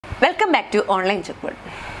Welcome back to online checkboard.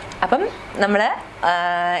 അപ്പം നമ്മൾ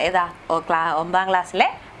ഒമ്പതാം ക്ലാസ്സിലെ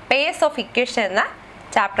പേസ് ഓഫ് ഇക്വേഷൻ എന്ന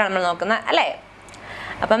ചാപ്റ്റർ നമ്മൾ നോക്കുന്നത് അല്ലേ?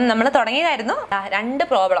 അപ്പം നമ്മൾ തുടങ്ങിയതായിരുന്നു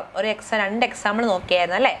രണ്ട് എക്സാമ്പിൾ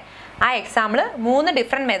നോക്കിയായിരുന്നു അല്ലേ? ആ എക്സാമ്പിൾ 3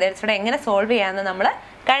 ഡിഫറെൻറ്റ് മെത്തേഡ്സിലൂടെ എങ്ങനെ സോൾവ് ചെയ്യാമെന്ന് നമ്മൾ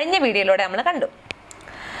കഴിഞ്ഞ വീഡിയോയിലൂടെ നമ്മൾ കണ്ടു.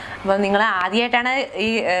 അപ്പം നിങ്ങൾ ആദ്യമായിട്ടാണ്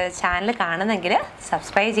ഈ ചാനൽ കാണുന്നതെങ്കിൽ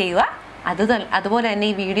സബ്സ്ക്രൈബ് ചെയ്യുക. അതുപോലെ തന്നെ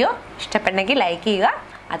ഈ വീഡിയോ ഇഷ്ടപ്പെട്ടെങ്കിൽ ലൈക്ക് ചെയ്യുക.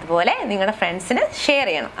 അതുപോലെ നിങ്ങളുടെ ഫ്രണ്ട്സിന് ഷെയർ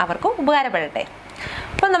ചെയ്യണം, അവർക്കും ഉപകാരപ്പെടട്ടെ.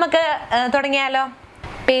 അപ്പം നമുക്ക് തുടങ്ങിയാലോ?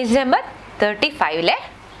 പേജ് നമ്പർ 35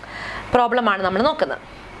 പ്രോബ്ലമാണ് നമ്മൾ നോക്കുന്നത്.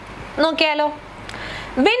 നോക്കിയാലോ?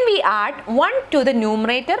 When we add 1 to the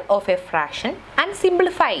numerator of a fraction and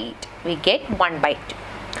simplify it, we get 1/2.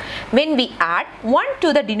 When we add 1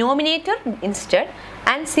 to the denominator instead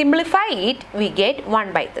and simplify it, we get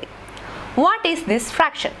 1/3. What is this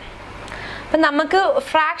fraction? അപ്പം നമുക്ക്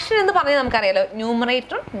fraction എന്ന് പറഞ്ഞാൽ നമുക്കറിയാലോ,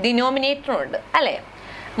 ന്യൂമറേറ്ററും ഡിനോമിനേറ്ററും ഉണ്ട് അല്ലേ?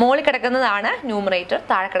 മുകളിൽ കിടക്കുന്നതാണ് numerator,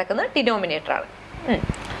 താഴെ കിടക്കുന്നത് ഡിനോമിനേറ്ററാണ്.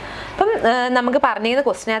 അപ്പം നമുക്ക് പറഞ്ഞിരുന്ന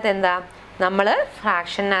ക്വസ്റ്റിനകത്ത് എന്താ, നമ്മൾ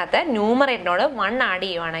ഫ്രാക്ഷനകത്ത് ന്യൂമറേറ്ററിനോട് 1 ആഡ്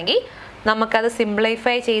ചെയ്യുവാണെങ്കിൽ നമുക്കത്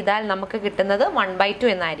സിംപ്ലിഫൈ ചെയ്താൽ നമുക്ക് കിട്ടുന്നത് 1/2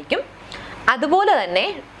 എന്നായിരിക്കും. അതുപോലെ തന്നെ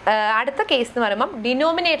അടുത്ത കേസ് എന്ന് പറയുമ്പം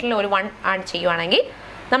ഡിനോമിനേറ്ററിൽ ഒരു 1 ആഡ് ചെയ്യുവാണെങ്കിൽ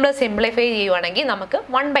നമ്മൾ സിംപ്ലിഫൈ ചെയ്യുവാണെങ്കിൽ നമുക്ക്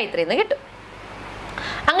 1/3 എന്ന് കിട്ടും.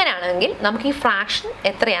 അങ്ങനെയാണെങ്കിൽ നമുക്ക് ഈ ഫ്രാക്ഷൻ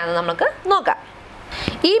എത്രയാണെന്ന് നമുക്ക് നോക്കാം.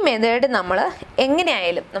 ഈ മെത്തേഡ് നമ്മൾ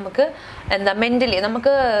എങ്ങനെയായാലും നമുക്ക് മെൻ്റലി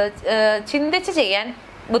നമുക്ക് ചിന്തിച്ച് ചെയ്യാൻ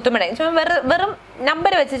ബുദ്ധിമുട്ടായിരിക്കും. വെറും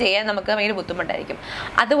നമ്പർ വെച്ച് ചെയ്യാൻ നമുക്ക് ഭയങ്കര ബുദ്ധിമുട്ടായിരിക്കും.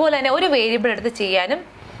 അതുപോലെ തന്നെ ഒരു വേരിയബിൾ എടുത്ത് ചെയ്യാനും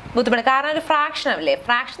ബുദ്ധിമുട്ട്. കാരണം ഒരു ഫ്രാക്ഷൻ അല്ലേ,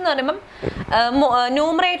 ഫ്രാക്ഷൻ എന്ന് പറയുമ്പം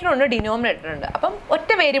ന്യൂമറേറ്ററുണ്ട് ഡിനോമിനേറ്ററുണ്ട്. അപ്പം ഒറ്റ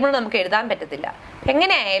വേരിയബിൾ നമുക്ക് എഴുതാൻ പറ്റത്തില്ല.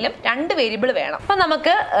 എങ്ങനെയായാലും 2 വേരിയബിൾ വേണം. അപ്പം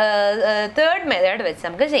നമുക്ക് തേർഡ് മെത്തേഡ് വെച്ച്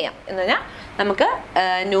നമുക്ക് ചെയ്യാം. എന്ന് പറഞ്ഞാൽ നമുക്ക്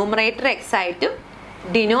ന്യൂമറേറ്റർ എക്സ് ആയിട്ടും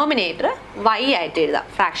ഡിനോമിനേറ്റർ വൈ ആയിട്ട് എഴുതാം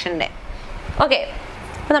ഫ്രാക്ഷൻ്റെ. ഓക്കെ,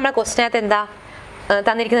 അപ്പം നമ്മുടെ ക്വസ്റ്റിനകത്ത് എന്താ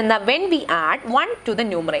തന്നിരിക്കുന്നത്, എന്താ, when we add 1 to the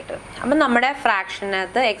numerator. അപ്പം നമ്മുടെ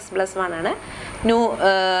ഫ്രാക്ഷനകത്ത് x+1 ആണ്,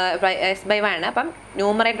 x/y ആണ്. അപ്പം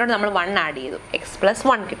ന്യൂമറേറ്ററോട് നമ്മൾ 1 ആഡ് ചെയ്തു,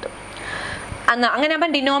 x+1 കിട്ടും. അങ്ങനെ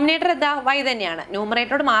അപ്പം ഡിനോമിനേറ്റർ എന്താ, y തന്നെയാണ്.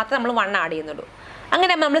 ന്യൂമറേറ്ററോട് മാത്രമേ നമ്മൾ 1 ആഡ് ചെയ്യുന്നുള്ളൂ.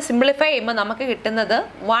 അങ്ങനെ നമ്മൾ സിംപ്ലിഫൈ ചെയ്യുമ്പോൾ നമുക്ക് കിട്ടുന്നത്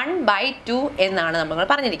 1/2 എന്നാണ് നമ്മൾ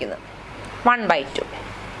പറഞ്ഞിരിക്കുന്നത്. 1/2.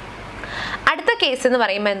 അടുത്ത കേസ് എന്ന്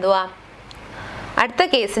പറയുമ്പോൾ എന്തുവാ, അടുത്ത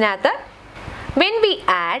കേസിനകത്ത് when we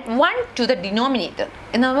add 1 to the denominator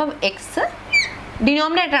എന്ന് പറയുമ്പോൾ എക്സ്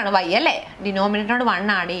ഡിനോമിനേറ്റർ ആണ് y അല്ലേ, ഡിനോമിനേറ്ററോട് 1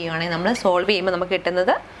 ആഡ് ചെയ്യുവാണെങ്കിൽ നമ്മൾ സോൾവ് ചെയ്യുമ്പോൾ നമുക്ക്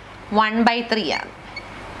കിട്ടുന്നത് 1/3 ആണ്.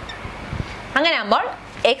 അങ്ങനെ ആകുമ്പോൾ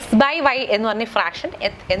x/y എന്ന് പറഞ്ഞ ഫ്രാക്ഷൻ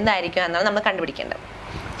എന്തായിരിക്കും എന്നാണ് നമ്മൾ കണ്ടുപിടിക്കേണ്ടത്.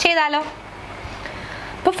 ചെയ്താലോ?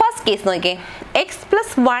 ഇപ്പോൾ ഫസ്റ്റ് കേസ് നോക്കിയേ,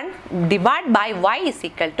 x+1 ഡിവൈഡ് ബൈ y =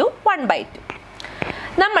 1/2.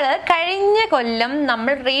 നമ്മൾ കഴിഞ്ഞ കൊല്ലം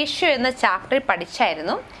നമ്മൾ റേഷ്യോ എന്ന ചാപ്റ്ററിൽ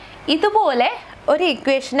പഠിച്ചായിരുന്നു. ഇതുപോലെ ഒരു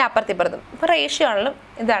ഇക്വേഷൻ്റെ അപ്പുറത്തിപ്പുറത്തും, ഇപ്പോൾ റേഷ്യോ ആണെങ്കിലും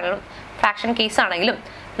ഇതാണെങ്കിലും ഫ്രാക്ഷൻ കേസ് ആണെങ്കിലും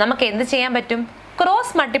നമുക്ക് എന്ത് ചെയ്യാൻ പറ്റും,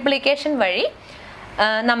 ക്രോസ് മൾട്ടിപ്ലിക്കേഷൻ വഴി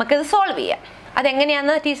നമുക്കിത് സോൾവ് ചെയ്യാം.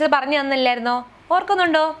 അതെങ്ങനെയാണെന്ന് ടീച്ചർ പറഞ്ഞു തന്നില്ലായിരുന്നോ?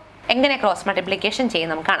 ഓർക്കുന്നുണ്ടോ? എങ്ങനെ ക്രോസ് മൾട്ടിപ്ലിക്കേഷൻ ചെയ്യും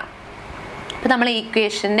നമുക്ക് കാണാം. അപ്പോൾ നമ്മൾ ഈ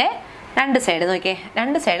ഇക്വേഷൻ്റെ 2 സൈഡ് നോക്കിയേ,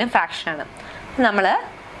 2 സൈഡും ഫ്രാക്ഷനാണ്. നമ്മൾ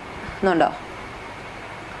ഒന്നുണ്ടോ,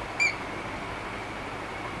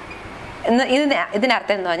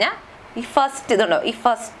 ഇതിനർത്ഥം എന്ന് പറഞ്ഞാൽ ഈ ഫസ്റ്റ് ഇതുണ്ടോ, ഈ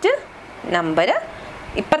ഫസ്റ്റ് നമ്പർ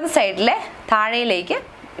ഇപ്പുറത്തെ സൈഡിലെ താഴെയിലേക്ക്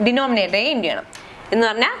ഡിനോമിനേറ്ററിലേക്ക് ഇൻറ്റു ചെയ്യണം. എന്ന്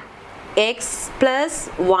പറഞ്ഞാൽ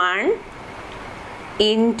x+1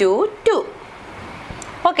 × 2.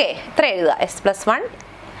 ഓക്കെ, ഇത്ര എഴുതുക, x+1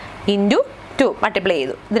 × 2 മൾട്ടിപ്ലൈ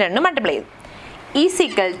ചെയ്തു, ഇത് രണ്ടും മൾട്ടിപ്ലൈ ചെയ്തു,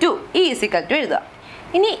 ഈസിക്കൽ ടു എഴുതുക.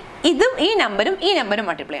 ഇനി ഇതും ഈ നമ്പരും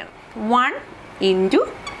മൾട്ടിപ്ലൈ ചെയ്യണം, 1 ×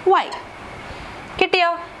 y.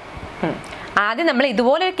 കിട്ടിയോ? ആദ്യം നമ്മൾ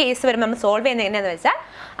ഇതുപോലെ ഒരു കേസ് വരുമ്പോൾ നമ്മൾ സോൾവ് ചെയ്യുന്നത് എങ്ങനെയാണെന്ന് വെച്ചാൽ,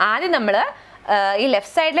 ആദ്യം നമ്മൾ ഈ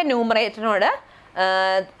ലെഫ്റ്റ് സൈഡിലെ ന്യൂമറേറ്ററിനോട്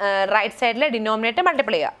റൈറ്റ് സൈഡിലെ ഡിനോമിനേറ്റർ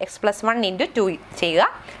മൾട്ടിപ്ലൈ ചെയ്യുക, x+1 × 2 ചെയ്യുക.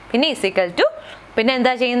 പിന്നെ പിന്നെ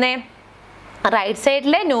എന്താ ചെയ്യുന്നത്, റൈറ്റ്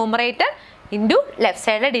സൈഡിലെ ന്യൂമറേറ്റർ ഇൻറ്റു ലെഫ്റ്റ്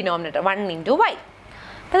സൈഡിലെ ഡിനോമിനേറ്റർ 1 × y.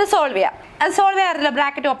 അത് സോൾവ് ചെയ്യാം. അത് സോൾവ് ചെയ്യാറില്ല,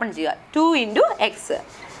 ബ്രാക്കറ്റ് ഓപ്പൺ ചെയ്യുക, 2 × x,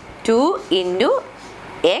 2 ×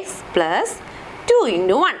 x + 2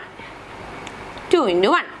 × 1, 2 ×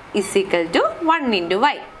 1 = 1 ×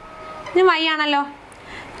 y. ഇത് y ആണല്ലോ.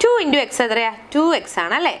 2 × x എത്രയാ, 2x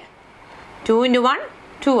ആണല്ലേ. 2 × 1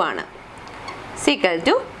 2 ആണ്, =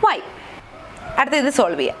 y. അടുത്ത ഇത്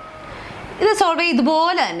സോൾവ് ചെയ്യാം. ഇത് സോൾവ് ചെയ്ത്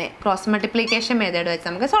ഇതുപോലെ തന്നെ ക്രോസ് മൾട്ടിപ്ലിക്കേഷൻ മെത്തേഡ് വെച്ച്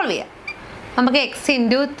നമുക്ക് സോൾവ് ചെയ്യാം. നമുക്ക് x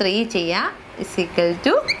 × 3 ചെയ്യാം,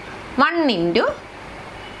 = 1 ×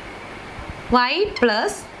 y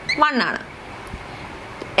 + 1 ആണ്.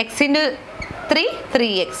 x × 3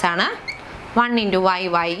 3x ആണ്, 1 ×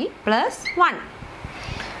 y + 1.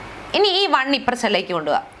 ഇനി ഈ 1 ഇപ്പുറത്തേക്ക്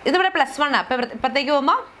കൊണ്ടുപോകാം. ഇതിവിടെ +1 ആണ്, അപ്പോൾ ഇപ്പുറത്തേക്ക്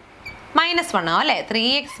പോകുമ്പോൾ -1 ആവും അല്ലേ?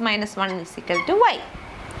 3x - 1 = y.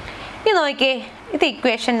 ഇത് നോക്കിയേ, ഇത്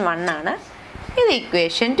ഇക്വേഷൻ 1 ആണ്, ഇത്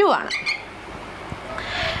ഇക്വേഷൻ 2 ആണ്.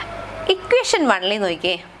 ഇക്വേഷൻ 1ൽ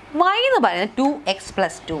നോക്കിയേ, y എന്ന് പറയുന്നത് 2x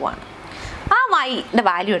 + 2 ആണ്. ആ വൈയുടെ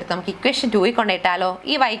വാല്യൂ എടുത്ത് നമുക്ക് ഇക്വേഷൻ 2ൽ കൊണ്ടിട്ടാലോ?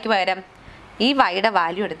 ഈ വൈക്ക് പകരം ഈ വൈയുടെ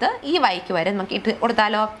വാല്യൂ എടുത്ത് ഈ വൈക്ക് പകരം നമുക്ക് ഇട്ട്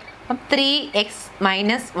കൊടുത്താലോ? അപ്പം 3x - 1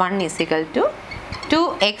 =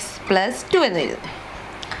 2x + 2 എന്ന് എഴുതും.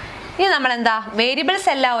 ഇനി നമ്മളെന്താ, വേരിയബിൾസ്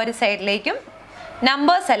എല്ലാം ഒരു സൈഡിലേക്കും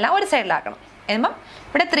നമ്പേഴ്സ് എല്ലാം ഒരു സൈഡിലാക്കണം. എന്നുമ്പം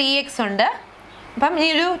ഇവിടെ 3x ഉണ്ട്, അപ്പം ഇനി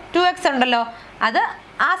ഒരു 2x ഉണ്ടല്ലോ, അത്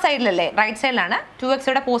ആ സൈഡിലല്ലേ, റൈറ്റ് സൈഡിലാണ്. 2x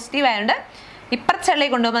ഇവിടെ പോസിറ്റീവ് ആയതുകൊണ്ട് ഇപ്പുറത്തെ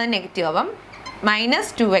സൈഡിലേക്ക് കൊണ്ടുപോകുമ്പോൾ അത് നെഗറ്റീവ് ആവും.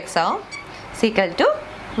 -2x ആവും =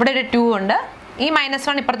 ഇവിടെ ഒരു 2 ഉണ്ട്, ഈ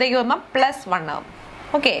 -1 ഇപ്പുറത്തേക്ക് പോകുമ്പോൾ +1 ആവും.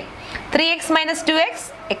 ഓക്കെ, 3x - 2x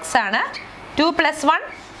x ആണ്, 2 + 1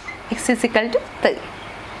 x = 3.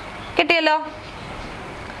 കിട്ടിയല്ലോ,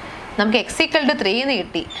 നമുക്ക് x = 3 എന്ന്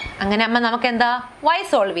കിട്ടി. അങ്ങനെ ആകുമ്പോൾ നമുക്ക് എന്താ, y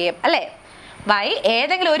സോൾവ് ചെയ്യാം അല്ലേ? y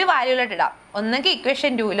ഏതെങ്കിലും ഒരു വാല്യൂലോട്ട് ഇടാം, ഒന്നെങ്കിൽ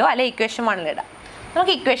ഇക്വേഷൻ 2ലോ അല്ലെങ്കിൽ ഇക്വേഷൻ 1ൽ ഇടാം.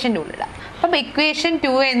 നമുക്ക് ഇക്വേഷൻ 2ൽ ഇടാം. അപ്പം ഇക്വേഷൻ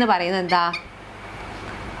 2 എന്ന് പറയുന്നത് എന്താ,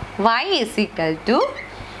 y =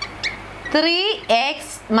 3x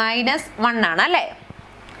 - 1 ആണ് അല്ലേ?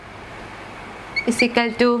 =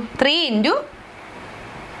 3 ×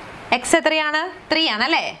 x എത്രയാണ്? 3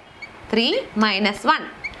 ആണല്ലേ? 3 - 1,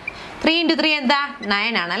 3 × 3 എന്താ,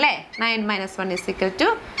 9 ആണല്ലേ? 9 - 1 =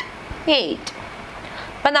 8.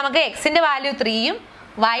 അപ്പം നമുക്ക് എക്സിൻ്റെ വാല്യൂ 3യും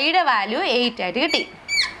വൈയുടെ വാല്യൂ 8 ആയിട്ട് കിട്ടി.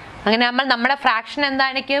 അങ്ങനെ നമ്മൾ നമ്മുടെ ഫ്രാക്ഷൻ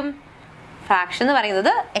എന്തായിരിക്കും? ഫ്രാക്ഷൻ എന്ന്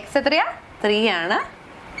പറയുന്നത് എക്സ് എത്രയാ? 3 ആണ്,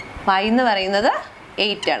 y എന്ന് പറയുന്നത്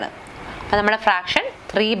 8 ആണ്. അപ്പം നമ്മുടെ ഫ്രാക്ഷൻ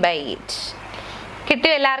 3/8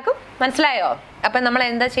 കിട്ടിയോ? എല്ലാവർക്കും മനസ്സിലായോ? അപ്പം നമ്മൾ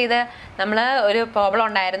എന്താ ചെയ്ത്, നമ്മൾ ഒരു പ്രോബ്ലം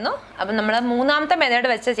ഉണ്ടായിരുന്നു, അപ്പം നമ്മൾ മൂന്നാമത്തെ മെത്തേഡ്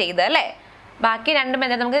വെച്ച് ചെയ്ത് അല്ലേ? ബാക്കി 2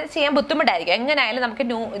 മെത്തേഡ് നമുക്ക് ചെയ്യാൻ ബുദ്ധിമുട്ടായിരിക്കും. എങ്ങനെയായാലും നമുക്ക്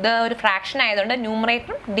ഇത് ഒരു ഫ്രാക്ഷൻ ആയതുകൊണ്ട്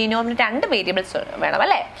ന്യൂമറേറ്ററും ഡിനോമിനേറ്റർ 2 വേരിയബിൾസ് വേണം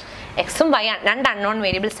അല്ലേ? എക്സും വൈ 2 അൺനോൺ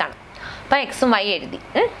വേരിയബിൾസ് ആണ്. അപ്പോൾ എക്സും വൈ എഴുതി.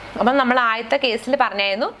 അപ്പം നമ്മൾ ആദ്യത്തെ കേസിൽ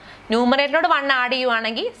പറഞ്ഞായിരുന്നു, ന്യൂമറേറ്ററിനോട് 1 ആഡ്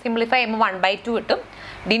ചെയ്യുവാണെങ്കിൽ സിംപ്ലിഫൈ ചെയ്യുമ്പോൾ 1/2 കിട്ടും.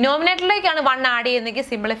 ഡിനോമിനേറ്ററിലേക്കാണ് 1 ആഡ് ചെയ്യുന്നെങ്കിൽ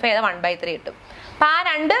സിംപ്ലിഫൈ ചെയ്താൽ 1/3 കിട്ടും. അപ്പോൾ ആ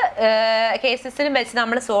 2 കേസസിനും വെച്ച്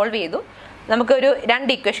നമ്മൾ സോൾവ് ചെയ്തു. നമുക്കൊരു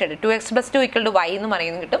 2 ഇക്വേഷൻ കിട്ടും. 2x + 2 = y എന്ന്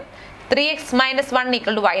പറയുന്നത് കിട്ടും. 3x - 1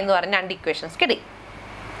 = y എന്ന് പറഞ്ഞ 2 ഇക്വേഷൻസ് കിട്ടി.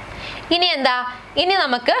 ഇനി എന്താ, ഇനി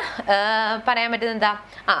നമുക്ക് പറയാൻ പറ്റുന്നത് എന്താ,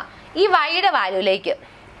 ഈ വൈയുടെ വാല്യൂലേക്ക്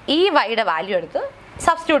ഈ വൈയുടെ വാല്യൂ എടുത്ത്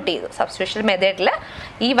സബ്സ്റ്റിറ്റ്യൂട്ട് ചെയ്തു. സബ്സ്റ്റിറ്റ്യൂഷൻ മെത്തേഡിൽ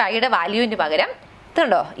ഈ വൈയുടെ വാല്യൂവിന് പകരം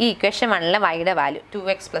ഇതുണ്ടോ, ഈ ഇക്വേഷൻ 1ലെ വൈയുടെ വാല്യൂ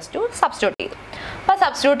 2x + 2 സബ്സ്റ്റിറ്റ്യൂട്ട് ചെയ്തു. അപ്പോൾ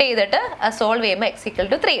സബ്സ്റ്റിറ്റ്യൂട്ട് ചെയ്തിട്ട് സോൾവ് ചെയ്യുമ്പോൾ x =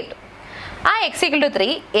 3 കിട്ടും. ആ x =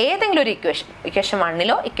 3 ഏതെങ്കിലും ഒരു ഇക്വേഷൻ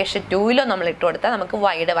 1ലോ ഇക്വേഷൻ 2ലോ നമ്മൾ ഇട്ട് കൊടുത്താൽ നമുക്ക്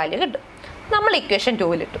വൈയുടെ വാല്യൂ കിട്ടും. നമ്മൾ ഇക്വേഷൻ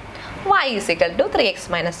 2ൽ ഇട്ടു, y = 3x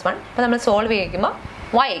 - 1. അപ്പോൾ നമ്മൾ സോൾവ് ചെയ്യുമ്പോൾ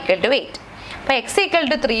y = 8. അപ്പോൾ x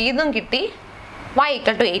 = 3 എന്നും കിട്ടി, y =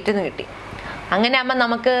 8 എന്നും കിട്ടി. അങ്ങനെ ആകുമ്പോൾ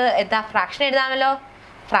നമുക്ക് എന്താ, ഫ്രാക്ഷൻ എഴുതാമല്ലോ.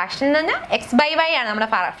 ഫ്രാക്ഷൻ എന്ന് പറഞ്ഞാൽ x/y ആണ് നമ്മുടെ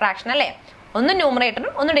ഫ്രാക്ഷൻ അല്ലേ? ഒന്ന്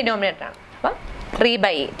ന്യൂമറേറ്ററും ഒന്ന് ഡിനോമിനേറ്ററാണ്. അപ്പം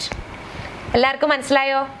 3/8. എല്ലാവർക്കും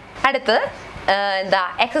മനസ്സിലായോ? അടുത്തത് എന്താ,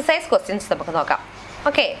 എക്സസൈസ് ക്വസ്റ്റ്യൻസ് നമുക്ക് നോക്കാം.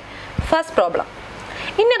 Okay, first problem.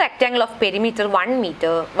 In a rectangle of perimeter 1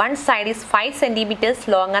 meter, one side is 5 centimeters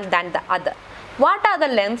longer than the other. What are the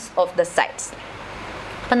lengths of the sides?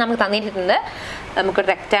 അപ്പം നമുക്ക് തന്നിട്ടുണ്ട്, നമുക്കൊരു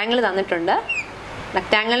റെക്റ്റാങ്കിൾ തന്നിട്ടുണ്ട്.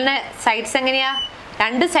 റെക്റ്റാങ്കിളിൻ്റെ സൈഡ്സ് എങ്ങനെയാണ്?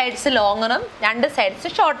 2 സൈഡ്സ് ലോങ്ങറും 2 സൈഡ്സ്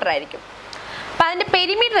ഷോർട്ടർ ആയിരിക്കും. അപ്പം അതിൻ്റെ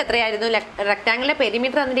പെരിമീറ്റർ എത്രയായിരുന്നു? റെക്റ്റാങ്കിളിൻ്റെ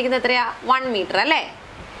പെരിമീറ്റർ തന്നിരിക്കുന്നത് എത്രയാ? 1 മീറ്റർ അല്ലേ?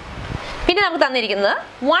 പിന്നെ നമുക്ക് തന്നിരിക്കുന്നത്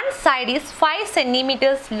 1 side is 5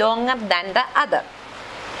 centimeters longer than the other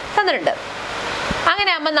തന്നിട്ടുണ്ട്. അങ്ങനെ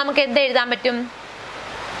ആകുമ്പോൾ നമുക്ക് എന്ത് എഴുതാൻ പറ്റും?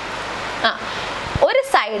 ഒരു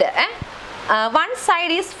side 1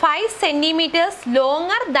 side is 5 centimeters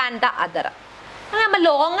longer than the other. അങ്ങനെ ആകുമ്പോൾ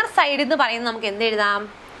ലോങ്ങർ സൈഡ് എന്ന് പറയുന്നത് നമുക്ക് എന്ത് എഴുതാം?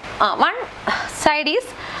 1 side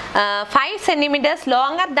is 5 centimeters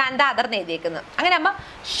longer than the other എന്ന് എഴുതിയേക്കുന്നത്. അങ്ങനെ ആകുമ്പോൾ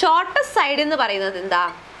ഷോർട്ടസ്റ്റ് സൈഡ് എന്ന് പറയുന്നത് എന്താ?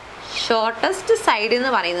 ഷോർട്ടസ്റ്റ് സൈഡ്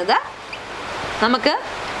എന്ന് പറയുന്നത് നമുക്ക്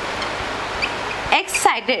എക്സ്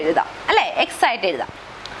ആയിട്ട് എഴുതാം അല്ലേ? എക്സ് ആയിട്ട് എഴുതാം.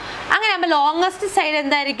 അങ്ങനെ ആകുമ്പോൾ ലോങ്ങസ്റ്റ് സൈഡ്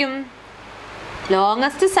എന്തായിരിക്കും?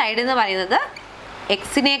 ലോങ്ങസ്റ്റ് സൈഡ് എന്ന് പറയുന്നത്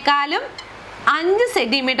എക്സിനേക്കാളും 5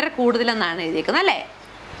 സെന്റിമീറ്റർ കൂടുതലെന്നാണ് എഴുതിയിരിക്കുന്നത് അല്ലേ?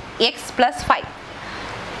 x + 5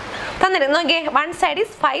 തന്നിരുന്നു. നോക്കിയേ, 1 side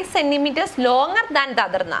is 5 centimeters longer than the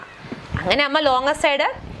other എന്നാ. അങ്ങനെ ആകുമ്പോൾ ലോങ്ങസ്റ്റ് സൈഡ്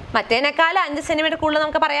മറ്റേനേക്കാളും 5 സെന്റിമീറ്റർ കൂടുതൽ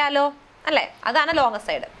നമുക്ക് പറയാമല്ലോ അല്ലേ? അതാണ് longest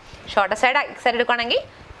side. Shortest side X side എടുക്കുകയാണെങ്കിൽ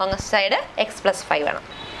ലോങ്ങസ്റ്റ് സൈഡ് x + 5 വേണം.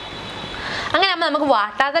 അങ്ങനെ ആകുമ്പോൾ നമുക്ക്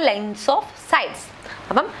what are the lengths of sides.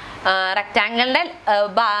 അപ്പം റെക്റ്റാങ്കിളിൻ്റെ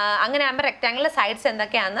അങ്ങനെ ആകുമ്പോൾ റെക്റ്റാങ്കിളിൻ്റെ സൈഡ്സ്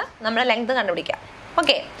എന്തൊക്കെയാണെന്ന് നമ്മുടെ ലെങ്ത് കണ്ടുപിടിക്കാം.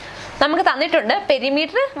 ഓക്കെ, നമുക്ക് തന്നിട്ടുണ്ട്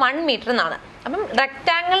പെരിമീറ്റർ 1 മീറ്റർ എന്നാണ്. അപ്പം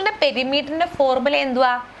റെക്റ്റാങ്കിളിൻ്റെ പെരിമീറ്ററിൻ്റെ ഫോർമുല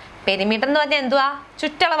എന്തുവാ? പെരിമീറ്റർ എന്ന് പറഞ്ഞാൽ എന്തുവാ?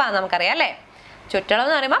 ചുറ്റളവാണ് നമുക്കറിയാം അല്ലേ? ചുറ്റളവ്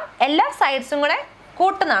എന്ന് പറയുമ്പോൾ എല്ലാ സൈഡ്സും കൂടെ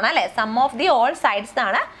കൂട്ടുന്നതാണ് അല്ലേ? Some of the all sides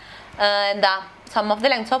ആണ് എന്താ? Some of the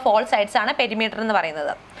lengths of all sides ആണ് പെരിമീറ്റർ എന്ന്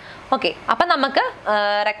പറയുന്നത്. ഓക്കെ, അപ്പം നമുക്ക്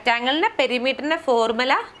റെക്റ്റാങ്കിളിൻ്റെ പെരിമീറ്ററിൻ്റെ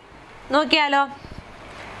ഫോർമുല നോക്കിയാലോ?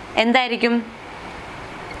 എന്തായിരിക്കും?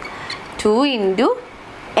 2 ×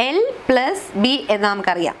 L + B എന്ന്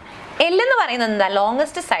നമുക്കറിയാം. L എന്ന് പറയുന്നത് എന്താ?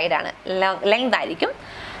 ലോങ്സ്റ്റ് സൈഡാണ്, ലെങ്ത് ആയിരിക്കും.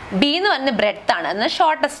 B എന്ന് പറയുന്നത് ബ്രെഡ്ത്ത് ആണ്, എന്നാൽ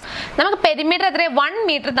ഷോർട്ടസ്റ്റ്. നമുക്ക് പെരിമീറ്റർ എത്രയാണ്? 1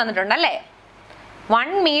 മീറ്റർ തന്നിട്ടുണ്ട് അല്ലേ?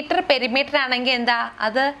 1 മീറ്റർ പെരിമീറ്റർ ആണെങ്കിൽ എന്താ?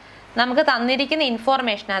 അത് നമുക്ക് തന്നിരിക്കുന്ന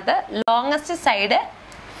ഇൻഫോർമേഷനകത്ത് ലോങ്സ്റ്റ് സൈഡ്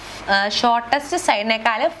ഷോർട്ടസ്റ്റ്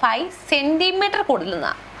സൈഡിനേക്കാൾ 5 സെൻറ്റിമീറ്റർ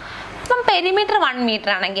കൂടുതലാണ്. അപ്പം പെരിമീറ്റർ 1 മീറ്റർ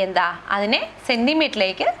ആണെങ്കിൽ എന്താ? അതിനെ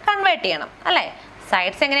സെൻറ്റിമീറ്ററിലേക്ക് കൺവേർട്ട് ചെയ്യണം അല്ലേ?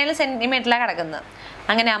 സൈഡ്സ് എങ്ങനെയാലും സെൻറ്റിമീറ്ററിലാണ് കിടക്കുന്നത്.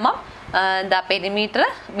 അങ്ങനെ ആകുമ്പം എന്താ? പെരിമീറ്റർ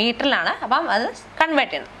മീറ്ററിലാണ്, അപ്പം അത്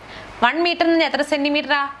കൺവേർട്ട് ചെയ്യണം. 1 മീറ്റർ എന്ന് എത്ര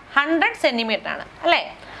സെൻറ്റിമീറ്ററാ? 100 സെൻറ്റിമീറ്റർ ആണ് അല്ലേ?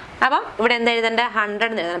 അപ്പം ഇവിടെ എന്താ എഴുതേണ്ട? 100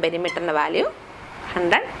 എന്ന് എഴുതണം. പെരിമീറ്ററിൻ്റെ വാല്യൂ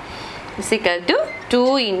 100 = 2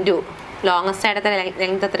 × ലോങ്സ്റ്റ് സൈഡ് എത്ര?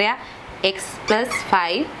 ലെങ്ത് എത്രയാ? x +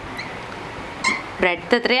 5.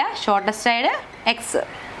 ബ്രെഡ്ത്ത് എത്രയാ? Shortest side x.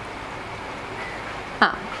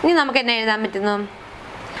 ഇനി നമുക്ക് എന്നെ എഴുതാൻ പറ്റുന്നു?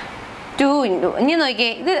 2 × ഇനി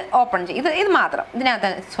നോക്കിയേ, ഇത് ഓപ്പൺ ചെയ്യും, ഇത് മാത്രം ഇതിനകത്ത്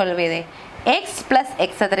സോൾവ് ചെയ്തേ. x +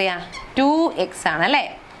 x എത്രയാ? 2x ആണ് അല്ലേ?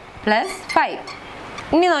 +5.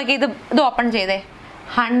 ഇനി നോക്കിയേ, ഇത് ഓപ്പൺ ചെയ്തേ.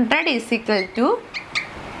 100 =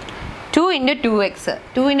 2 × 2x.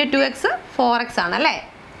 2 × 2x 4x ആണ് അല്ലേ?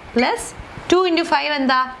 +2 × 5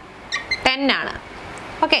 എന്താ? 10 ആണ്.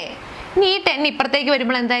 ഓക്കെ, ഇനി ഈ 10 ഇപ്പുറത്തേക്ക്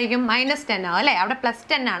വരുമ്പോൾ എന്തായിരിക്കും? -10 ആവും അല്ലേ? അവിടെ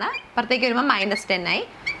 +10 ആണ്, ഇപ്പുറത്തേക്ക് വരുമ്പോൾ -10 ആയി.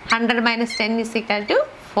 100 - 10 =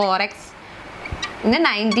 4x. ഇന്ന്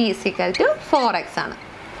 90 = 4x ആണ്.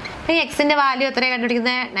 അപ്പം ഈ എക്സിൻ്റെ വാല്യൂ എത്രയാണ്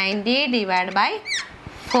കണ്ടുപിടിക്കുന്നത്?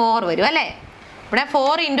 90/4 വരും അല്ലേ? ഇവിടെ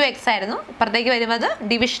 4 × x ആയിരുന്നു, ഇപ്പുറത്തേക്ക് വരുമ്പോൾ അത്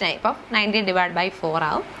ഡിവിഷനായി. അപ്പം 90/4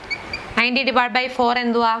 ആവും. 90/4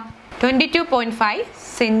 എന്തുവാ? 22.5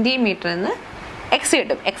 സെൻറ്റിമീറ്റർ എന്ന് എക്സ്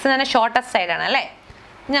കിട്ടും. എക്സ് തന്നെ ഷോർട്ടസ്റ്റ് സൈഡാണ് അല്ലേ?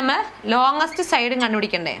 നമ്മൾ ലോങ്ങസ്റ്റ് സൈഡും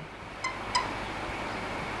കണ്ടുപിടിക്കണ്ടേ?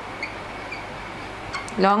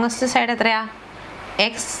 ലോങ്ങസ്റ്റ് സൈഡ് എത്രയാ?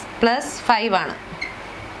 x + 5 ആണ്.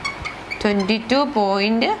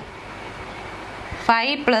 22.5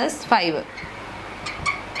 + 5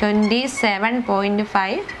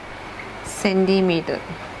 27.5 സെൻറ്റിമീറ്റർ.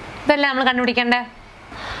 ഇതല്ലേ നമ്മൾ കണ്ടുപിടിക്കണ്ടേ?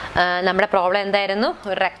 നമ്മുടെ പ്രോബ്ലം എന്തായിരുന്നു?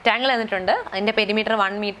 ഒരു റെക്റ്റാങ്കിൾ തന്നിട്ടുണ്ട്, അതിൻ്റെ പെരിമീറ്റർ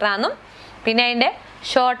 1 മീറ്റർ ആണെന്നും പിന്നെ അതിൻ്റെ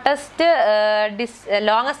ഷോർട്ടസ്റ്റ്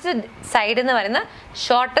ലോങ്ങസ്റ്റ് സൈഡ് എന്ന് പറയുന്നത്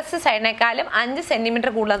ഷോർട്ടസ്റ്റ് സൈഡിനേക്കാളും 5 സെൻറ്റിമീറ്റർ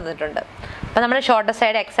കൂടുതൽ തന്നിട്ടുണ്ട്. അപ്പോൾ നമ്മൾ ഷോർട്ടസ്റ്റ്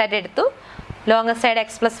സൈഡ് x ആയിട്ട് എടുത്തു, ലോങ്ങസ്റ്റ് സൈഡ് x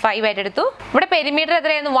 + 5 ആയിട്ട് എടുത്തു. ഇവിടെ പെരിമീറ്റർ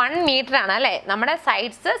എത്രയായിരുന്നു? 1 മീറ്റർ ആണ് അല്ലേ? നമ്മുടെ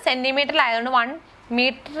സൈഡ്സ് സെൻറ്റിമീറ്ററിലായതുകൊണ്ട് 1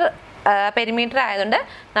 മീറ്റർ പെരിമീറ്റർ ആയതുകൊണ്ട്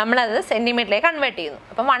നമ്മളത് സെൻറ്റിമീറ്ററിലേക്ക് കൺവേർട്ട് ചെയ്യുന്നു.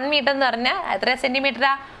 അപ്പം 1 മീറ്റർ എന്ന് പറഞ്ഞാൽ എത്ര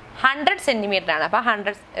സെൻറ്റിമീറ്ററാ? 100 സെൻറ്റിമീറ്റർ ആണ്. അപ്പോൾ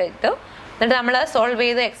 100 ഇട്ടു. എന്നിട്ട് നമ്മൾ സോൾവ്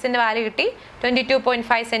ചെയ്ത് എക്സിൻ്റെ വാല്യൂ കിട്ടി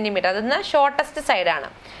 22.5 സെൻറ്റിമീറ്റർ. അതെന്ന് ഷോർട്ടസ്റ്റ് സൈഡാണ്.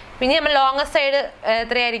 പിന്നെ നമ്മൾ ലോങ്ങസ്റ്റ് സൈഡ്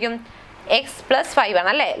എത്രയായിരിക്കും? x + 5 ആണ്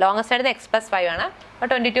അല്ലേ? ലോങ്ങസ്റ്റ് സൈഡിൽ നിന്ന് x + 5 ആണ്. അപ്പോൾ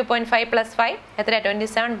 22.5 + 5 എത്രയാണ്?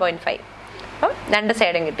 27.5. അപ്പം 2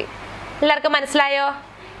 സൈഡും കിട്ടി. എല്ലാവർക്കും മനസ്സിലായോ?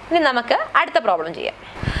 ഇനി നമുക്ക് അടുത്ത പ്രോബ്ലം ചെയ്യാം.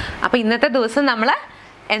 അപ്പോൾ ഇന്നത്തെ ദിവസം നമ്മൾ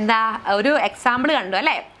എന്താ ഒരു എക്സാമ്പിൾ കണ്ടു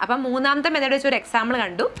അല്ലേ? അപ്പം മൂന്നാമത്തെ മെത്തേഡ് വെച്ച് ഒരു എക്സാമ്പിൾ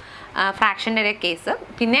കണ്ടു, ഫ്രാക്ഷൻ്റെ ഒരു കേസ്.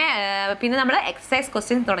 പിന്നെ നമ്മൾ എക്സസൈസ്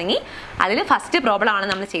ക്വസ്റ്റ്യൻ തുടങ്ങി. അതിൽ ഫസ്റ്റ് പ്രോബ്ലം ആണ്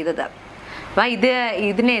നമ്മൾ ചെയ്തത്. അപ്പോൾ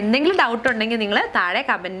ഇതിന് എന്തെങ്കിലും ഡൗട്ട് ഉണ്ടെങ്കിൽ നിങ്ങൾ താഴെ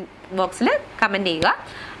കമൻറ്റ് ബോക്സിൽ കമൻറ്റ് ചെയ്യുക.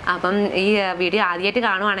 അപ്പം ഈ വീഡിയോ ആദ്യമായിട്ട്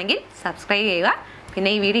കാണുവാണെങ്കിൽ സബ്സ്ക്രൈബ് ചെയ്യുക. പിന്നെ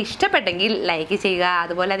ഈ വീഡിയോ ഇഷ്ടപ്പെട്ടെങ്കിൽ ലൈക്ക് ചെയ്യുക.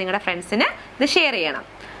 അതുപോലെ നിങ്ങളുടെ ഫ്രണ്ട്സിന് ഇത് ഷെയർ ചെയ്യണം.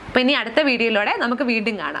 അപ്പോൾ ഇനി അടുത്ത വീഡിയോയിലൂടെ നമുക്ക്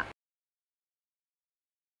വീണ്ടും കാണാം.